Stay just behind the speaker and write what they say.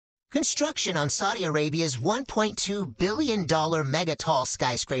Construction on Saudi Arabia's $1.2 billion mega-tall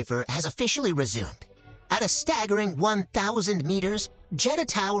skyscraper has officially resumed. At a staggering 1,000 meters, Jeddah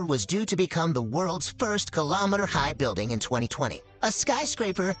Tower was due to become the world's first kilometer-high building in 2020. A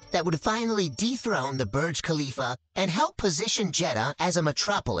skyscraper that would finally dethrone the Burj Khalifa and help position Jeddah as a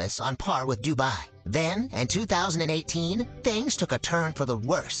metropolis on par with Dubai. Then, in 2018, things took a turn for the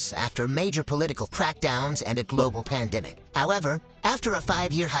worse after major political crackdowns and a global pandemic. However, after a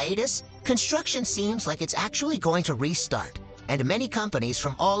 5-year hiatus, construction seems like it's actually going to restart, and many companies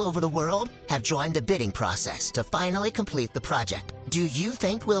from all over the world have joined the bidding process to finally complete the project. Do you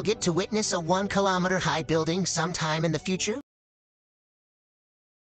think we'll get to witness a 1-kilometer high building sometime in the future?